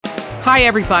Hi,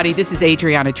 everybody. This is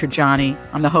Adriana Trajani.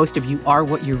 I'm the host of You Are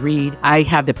What You Read. I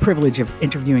have the privilege of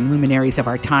interviewing luminaries of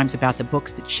our times about the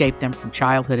books that shaped them from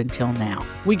childhood until now.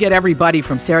 We get everybody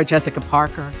from Sarah Jessica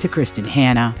Parker to Kristen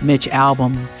Hanna, Mitch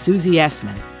Albom, Susie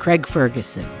Essman, Craig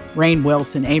Ferguson, Rainn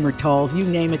Wilson, Amor Tolls, you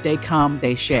name it, they come,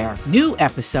 they share. New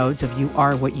episodes of You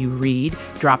Are What You Read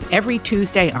drop every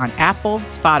Tuesday on Apple,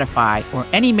 Spotify, or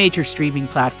any major streaming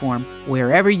platform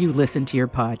wherever you listen to your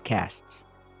podcasts.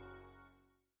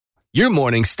 Your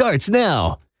morning starts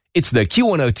now. It's the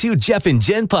Q102 Jeff and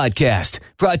Jen podcast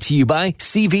brought to you by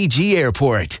CVG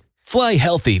Airport. Fly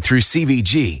healthy through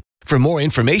CVG. For more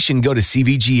information, go to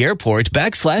CVG Airport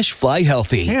 /fly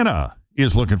healthy. Hannah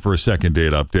is looking for a second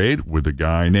date update with a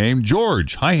guy named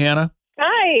George. Hi, Hannah.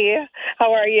 Hi.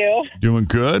 How are you? Doing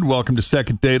good. Welcome to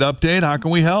Second Date Update. How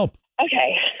can we help?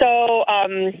 Okay. So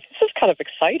this is kind of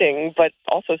exciting, but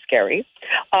also scary.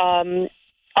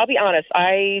 I'll be honest,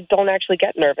 I don't actually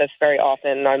get nervous very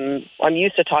often. I'm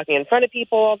used to talking in front of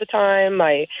people all the time.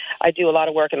 I do a lot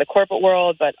of work in the corporate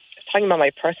world, but talking about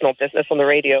my personal business on the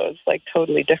radio is like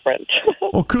totally different.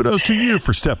 Well, kudos to you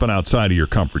for stepping outside of your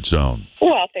comfort zone.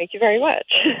 Well, thank you very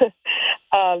much.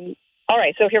 All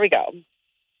right, so here we go.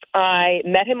 I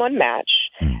met him on Match,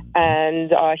 and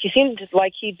he seemed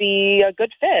like he'd be a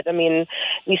good fit. I mean,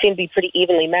 we seem to be pretty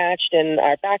evenly matched in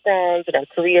our backgrounds and our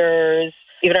careers,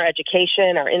 even our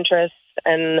education, our interests,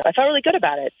 and I felt really good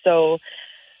about it. So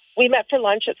we met for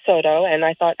lunch at Soto, and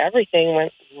I thought everything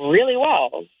went really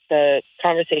well. The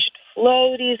conversation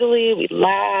flowed easily. We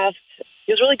laughed.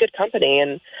 He was really good company,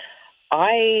 and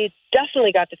I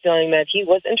definitely got the feeling that he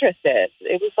was interested.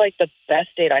 It was like the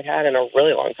best date I'd had in a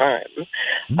really long time.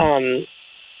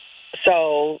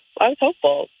 So I was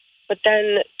hopeful. But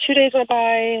then 2 days went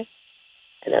by,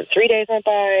 and then 3 days went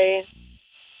by.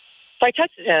 So I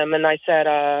texted him, and I said,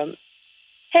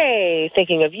 hey,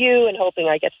 thinking of you and hoping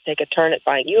I get to take a turn at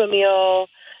buying you a meal.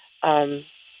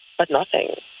 But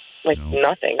nothing.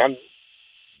 Nothing. I'm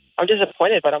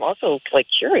disappointed, but I'm also,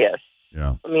 curious.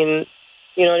 Yeah. I mean,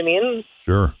 you know what I mean?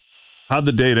 Sure. How'd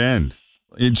the date end?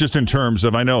 Just in terms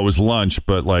of, I know it was lunch,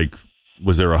 but,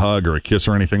 was there a hug or a kiss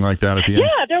or anything like that at the end?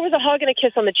 Yeah, there was a hug and a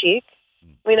kiss on the cheek.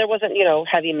 I mean, there wasn't,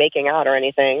 heavy making out or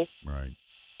anything. Right.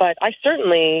 But I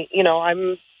certainly,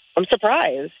 I'm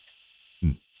surprised.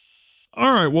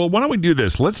 All right, well, why don't we do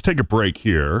this? Let's take a break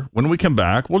here. When we come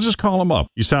back, we'll just call him up.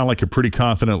 You sound like a pretty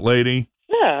confident lady.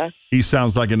 Yeah. He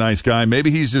sounds like a nice guy. Maybe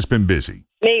he's just been busy.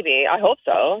 Maybe. I hope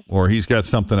so. Or he's got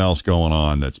something else going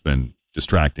on that's been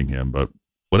distracting him. But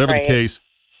whatever the case,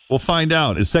 we'll find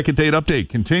out as Second Date Update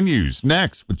continues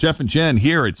next with Jeff and Jen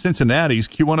here at Cincinnati's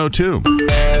Q102.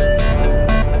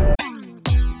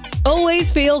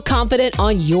 Always feel confident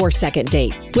on your second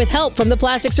date. With help from the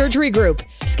Plastic Surgery Group.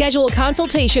 Schedule a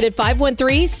consultation at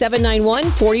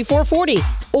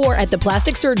 513-791-4440 or at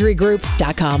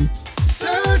theplasticsurgerygroup.com.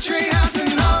 Surgery has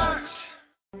an art.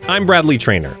 I'm Bradley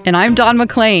Trainer. And I'm Don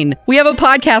McClain. We have a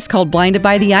podcast called Blinded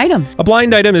by the Item. A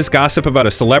blind item is gossip about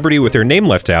a celebrity with their name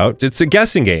left out. It's a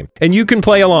guessing game, and you can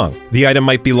play along. The item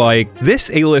might be like, this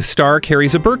A-list star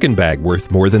carries a Birkin bag worth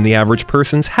more than the average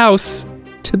person's house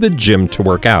to the gym to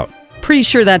work out. Pretty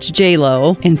sure that's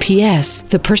J-Lo. And P.S.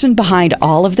 the person behind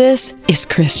all of this is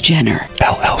Kris Jenner,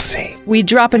 LLC. We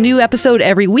drop a new episode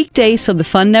every weekday so the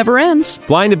fun never ends.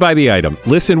 Blinded by the Item.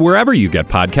 Listen wherever you get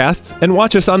podcasts and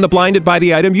watch us on the Blinded by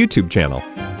the Item YouTube channel.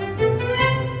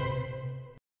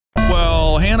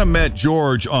 Well, Hannah met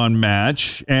George on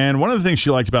Match, and one of the things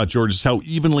she liked about George is how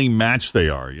evenly matched they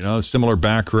are. Similar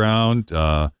background,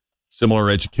 similar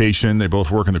education. They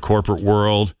both work in the corporate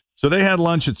world. So they had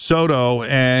lunch at Soto,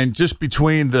 and just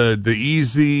between the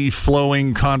easy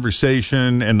flowing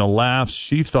conversation and the laughs,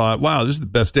 she thought, wow, this is the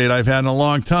best date I've had in a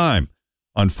long time.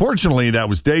 Unfortunately, that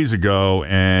was days ago,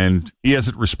 and he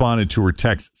hasn't responded to her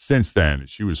text since then.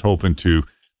 She was hoping to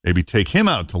maybe take him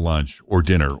out to lunch or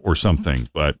dinner or something,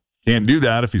 but can't do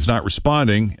that if he's not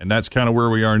responding, and that's kind of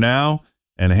where we are now.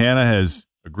 And Hannah has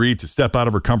agreed to step out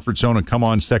of her comfort zone and come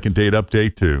on Second Date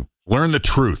Update to learn the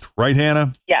truth. Right,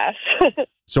 Hannah? Yes.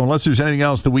 So unless there's anything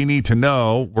else that we need to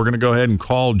know, we're going to go ahead and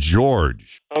call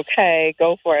George. Okay,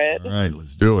 go for it. All right,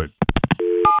 let's do it.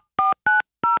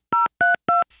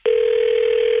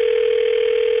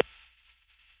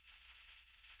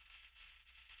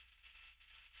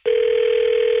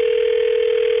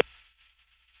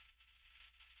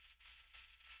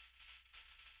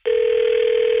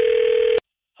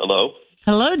 Hello?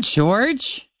 Hello,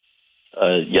 George.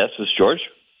 Yes, this is George.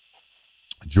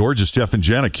 George, it's Jeff and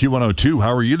Jen at Q102.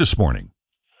 How are you this morning?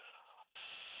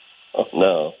 Oh,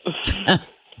 no.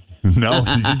 No?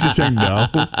 Did you just say no?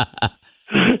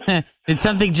 Did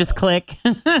something just click?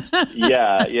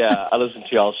 Yeah. I listen to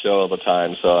y'all's show all the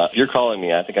time. So if you're calling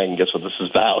me, I think I can guess what this is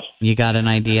about. You got an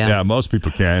idea? Yeah, most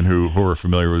people can who are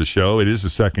familiar with the show. It is a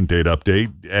second date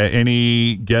update.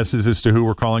 Any guesses as to who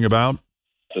we're calling about?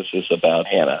 This is about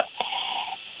Hannah.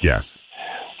 Yes.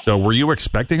 So were you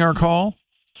expecting our call?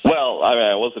 Well, I mean,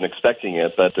 I wasn't expecting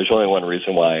it, but there's only one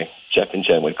reason why Jeff and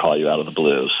Jen would call you out of the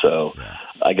blue. So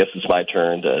I guess it's my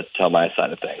turn to tell my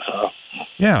side of things, huh?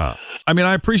 Yeah. I mean,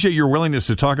 I appreciate your willingness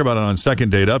to talk about it on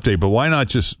second date update, but why not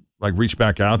just like reach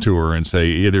back out to her and say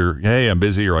either, hey, I'm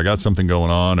busy, or I got something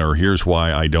going on, or here's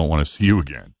why I don't want to see you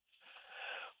again?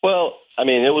 Well, I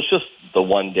mean, it was just the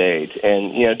one date.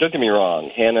 And, don't get me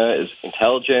wrong. Hannah is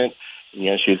intelligent.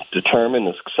 She's determined,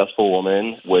 a successful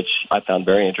woman, which I found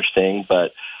very interesting.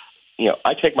 But,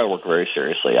 I take my work very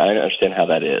seriously. I understand how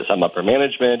that is. I'm upper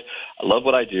management. I love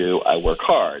what I do. I work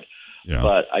hard. Yeah.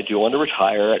 But I do want to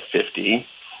retire at 50,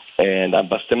 and I'm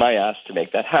busting my ass to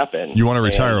make that happen. You want to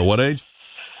retire at what age?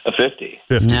 At 50.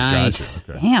 50. Nice.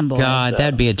 Gotcha. Okay. Damn, boy. God,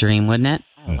 that'd be a dream, wouldn't it?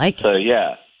 I like it. So,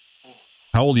 yeah.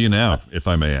 How old are you now, if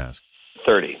I may ask?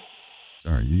 30.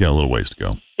 All right, you got a little ways to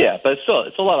go. Yeah, but still,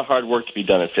 it's a lot of hard work to be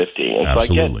done at 50. And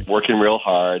Absolutely. So I get working real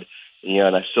hard,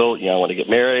 and I still, I want to get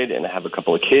married and have a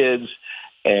couple of kids.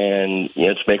 And,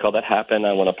 to make all that happen,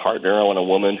 I want a partner. I want a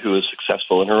woman who is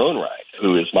successful in her own right,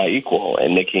 who is my equal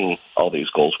and making all these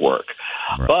goals work.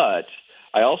 Right.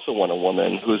 But I also want a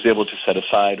woman who is able to set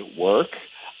aside work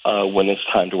when it's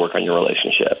time to work on your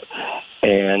relationship.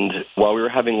 And while we were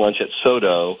having lunch at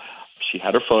Soto, she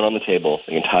had her phone on the table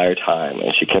the entire time,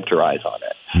 and she kept her eyes on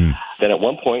it. Then at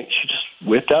one point, she just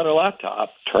whipped out her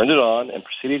laptop, turned it on, and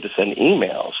proceeded to send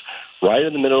emails right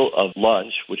in the middle of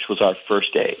lunch, which was our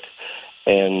first date.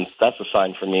 And that's a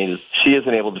sign for me that she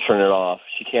isn't able to turn it off.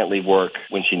 She can't leave work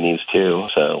when she needs to,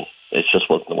 so it just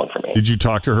wasn't the one for me. Did you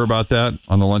talk to her about that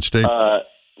on the lunch date?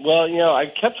 Well, I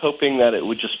kept hoping that it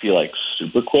would just be like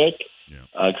super quick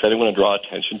because I didn't want to draw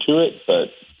attention to it, but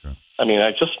I mean,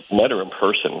 I just met her in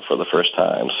person for the first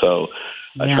time, so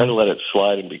I tried to let it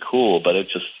slide and be cool, but it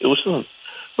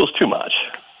was too much.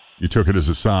 You took it as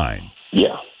a sign,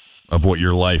 of what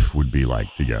your life would be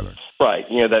like together, right?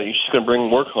 That you're just going to bring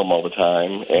work home all the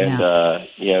time, and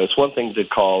it's one thing to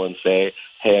call and say,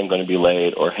 "Hey, I'm going to be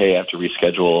late," or "Hey, I have to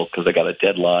reschedule because I got a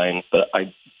deadline." But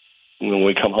when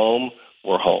we come home,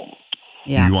 we're home.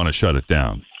 Yeah, you want to shut it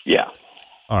down. Yeah.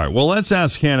 All right, well, let's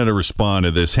ask Hannah to respond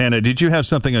to this. Hannah, did you have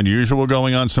something unusual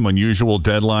going on, some unusual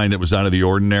deadline that was out of the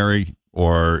ordinary?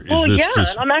 Or is this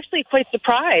just... I'm actually quite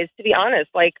surprised, to be honest.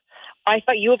 Like, I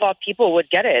thought you of all people would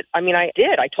get it. I mean, I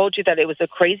did. I told you that it was a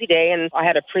crazy day, and I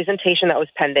had a presentation that was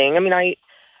pending. I mean,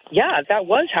 that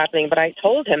was happening, but I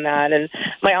told him that, and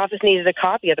my office needed a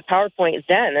copy of the PowerPoint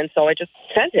then, and so I just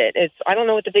sent it. I don't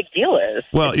know what the big deal is.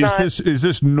 Well, is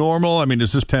this normal? I mean,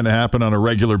 does this tend to happen on a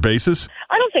regular basis?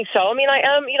 I don't think so. I mean, I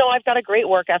am, I've got a great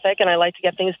work ethic, and I like to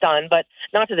get things done, but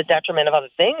not to the detriment of other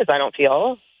things, I don't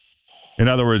feel. In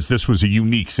other words, this was a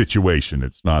unique situation.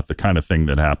 It's not the kind of thing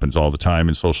that happens all the time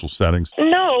in social settings?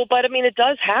 No, but, I mean, it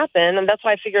does happen, and that's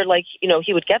why I figured,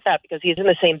 he would get that because he's in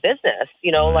the same business,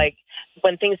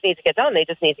 when things need to get done, they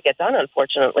just need to get done,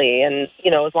 unfortunately. And,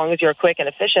 as long as you're quick and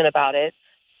efficient about it,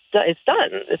 it's done.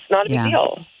 It's not a big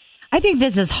deal. I think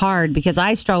this is hard because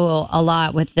I struggle a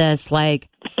lot with this,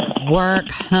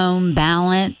 work-home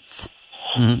balance.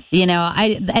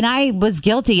 Mm-hmm. I was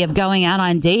guilty of going out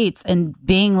on dates and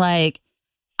being like,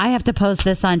 I have to post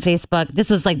this on Facebook. This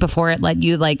was before it let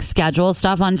you schedule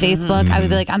stuff on Facebook. Mm-hmm. I would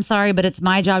be like, I'm sorry, but it's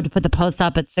my job to put the post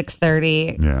up at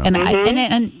 6:30. Yeah. And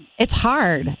and it's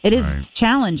hard. It is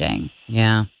challenging.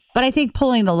 Yeah. But I think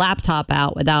pulling the laptop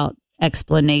out without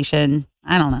explanation,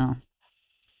 I don't know.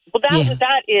 Well,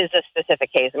 that is a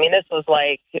specific case. I mean, this was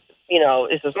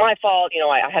this was my fault.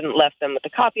 I hadn't left them with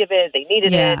a copy of it. They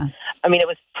needed it. I mean, it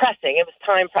was pressing. It was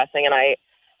time pressing. And I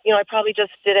probably just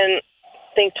didn't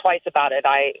think twice about it.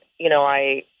 I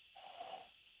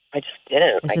just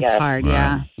didn't. This is hard,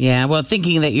 yeah. Yeah, well,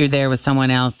 thinking that you're there with someone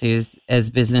else who's as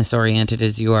business-oriented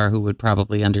as you are, who would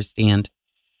probably understand.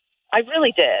 I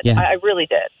really did. Yeah. I really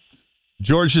did.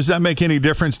 George, does that make any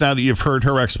difference now that you've heard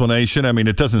her explanation? I mean,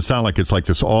 it doesn't sound like it's like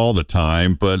this all the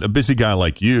time, but a busy guy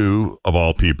like you, of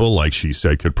all people, like she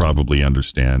said, could probably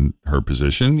understand her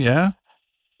position, yeah?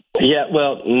 Yeah,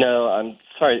 well, no, I'm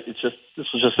sorry. This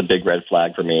was just a big red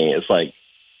flag for me. It's I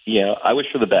wish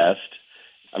her the best.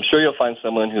 I'm sure you'll find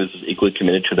someone who's equally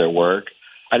committed to their work.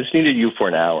 I just needed you for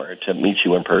an hour to meet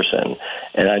you in person,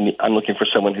 and I'm looking for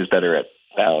someone who's better at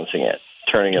balancing it,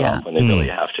 turning it off when they really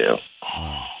have to.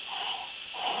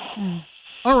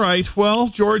 All right. Well,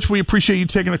 George, we appreciate you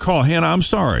taking the call. Hannah, I'm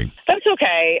sorry. That's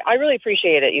okay. I really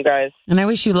appreciate it, you guys. And I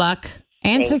wish you luck.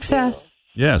 And Thank success.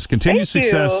 Yes, continued Thank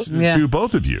success you. Yeah. to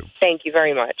both of you. Thank you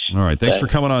very much. All right, thanks for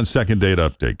coming on Second Date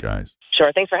Update, guys.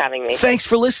 Sure. Thanks for having me. Thanks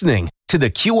for listening to the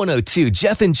Q102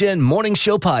 Jeff and Jen Morning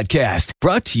Show podcast,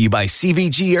 brought to you by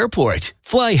CVG Airport.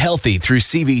 Fly healthy through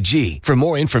CVG. For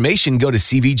more information, go to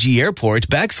CVG Airport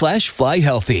 /fly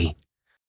healthy.